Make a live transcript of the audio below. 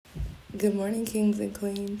Good morning, kings and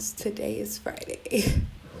queens. Today is Friday.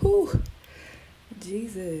 Whew.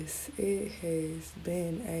 Jesus, it has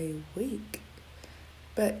been a week.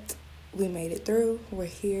 But we made it through. We're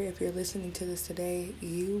here. If you're listening to this today,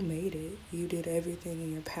 you made it. You did everything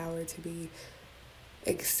in your power to be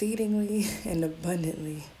exceedingly and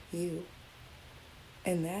abundantly you.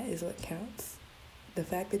 And that is what counts. The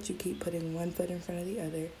fact that you keep putting one foot in front of the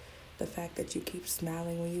other, the fact that you keep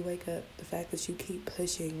smiling when you wake up, the fact that you keep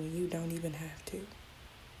pushing when you don't even have to.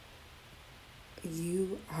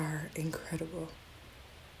 You are incredible.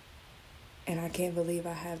 And I can't believe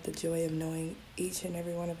I have the joy of knowing each and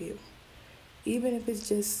every one of you, even if it's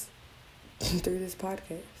just through this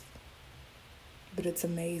podcast. But it's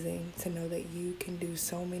amazing to know that you can do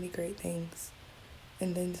so many great things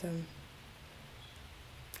and then some.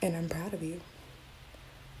 And I'm proud of you,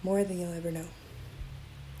 more than you'll ever know.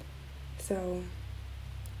 So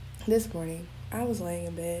this morning, I was laying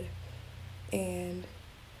in bed and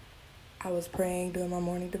I was praying, doing my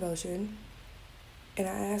morning devotion. And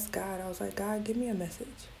I asked God, I was like, God, give me a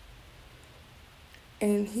message.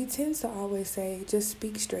 And he tends to always say, just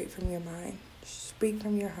speak straight from your mind. Speak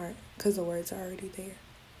from your heart, because the words are already there.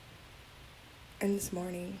 And this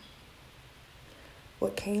morning,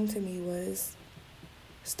 what came to me was,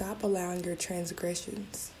 stop allowing your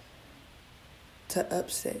transgressions to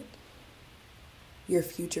upset your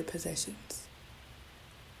future possessions.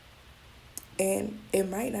 And it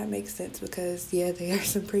might not make sense because, they are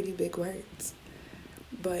some pretty big words.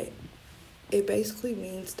 But it basically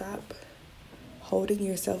means stop holding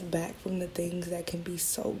yourself back from the things that can be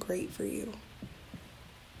so great for you.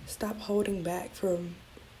 Stop holding back from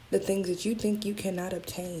the things that you think you cannot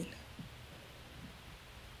obtain.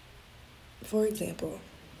 For example,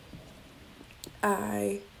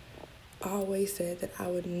 I always said that I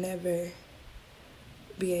would never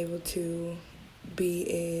be able to be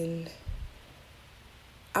a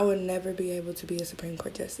Supreme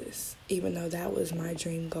Court justice, even though that was my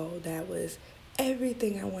dream goal. That was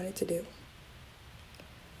everything I wanted to do.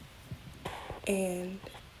 And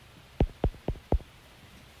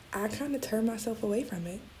I kind of turned myself away from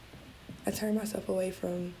it. I turned myself away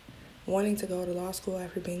from wanting to go to law school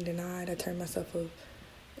after being denied. I turned myself of,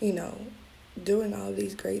 doing all of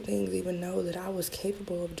these great things, even though that I was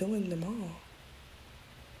capable of doing them all.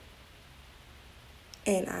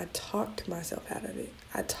 And I talked myself out of it.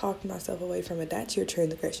 I talked myself away from it. That's your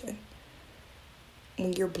transgression.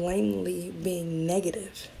 When you're blatantly being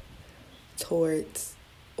negative towards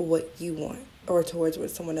what you want or towards what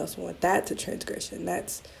someone else wants, that's a transgression.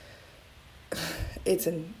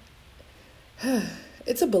 It's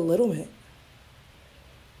a belittlement.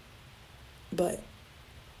 But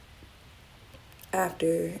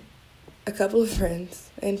after a couple of friends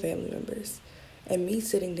and family members and me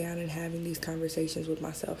sitting down and having these conversations with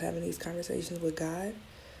myself, having these conversations with God,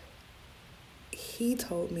 he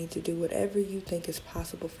told me to do whatever you think is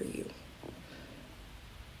possible for you.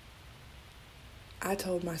 I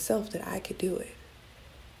told myself that I could do it.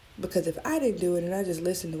 Because if I didn't do it and I just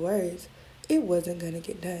listened to words, it wasn't going to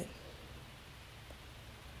get done.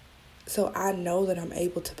 So I know that I'm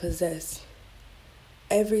able to possess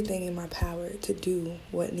everything in my power to do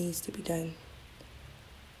what needs to be done.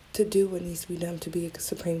 To do what needs to be done to be a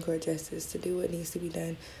Supreme Court justice, to do what needs to be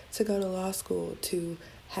done to go to law school, to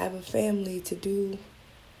have a family, to do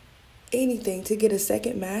anything, to get a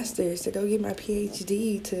second master's, to go get my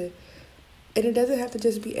PhD, and it doesn't have to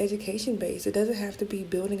just be education based. It doesn't have to be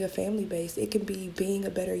building a family based. It can be being a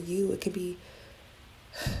better you. It can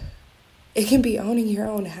be owning your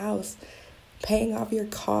own house, paying off your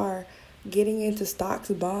car, getting into stocks,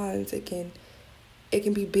 bonds. It can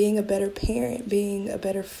be being a better parent, being a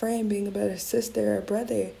better friend, being a better sister or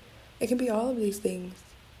brother. It can be all of these things.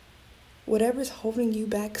 Whatever's holding you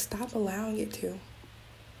back, stop allowing it to.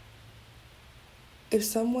 If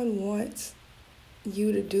someone wants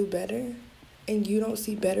you to do better and you don't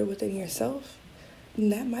see better within yourself, then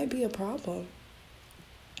that might be a problem.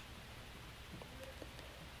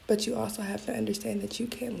 But you also have to understand that you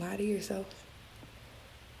can't lie to yourself.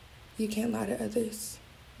 You can't lie to others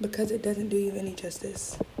because it doesn't do you any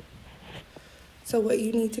justice. So what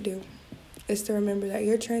you need to do is to remember that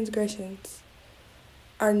your transgressions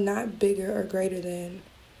are not bigger or greater than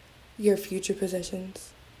your future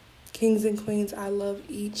possessions. Kings and queens, I love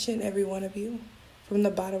each and every one of you from the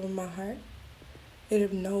bottom of my heart. And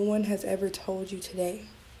if no one has ever told you today,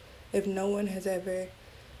 if no one has ever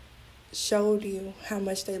showed you how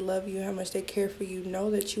much they love you, how much they care for you, know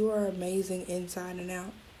that you are amazing inside and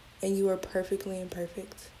out. And you are perfectly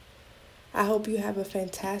imperfect. I hope you have a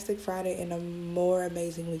fantastic Friday and a more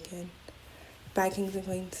amazing weekend. Bye, kings and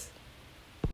queens.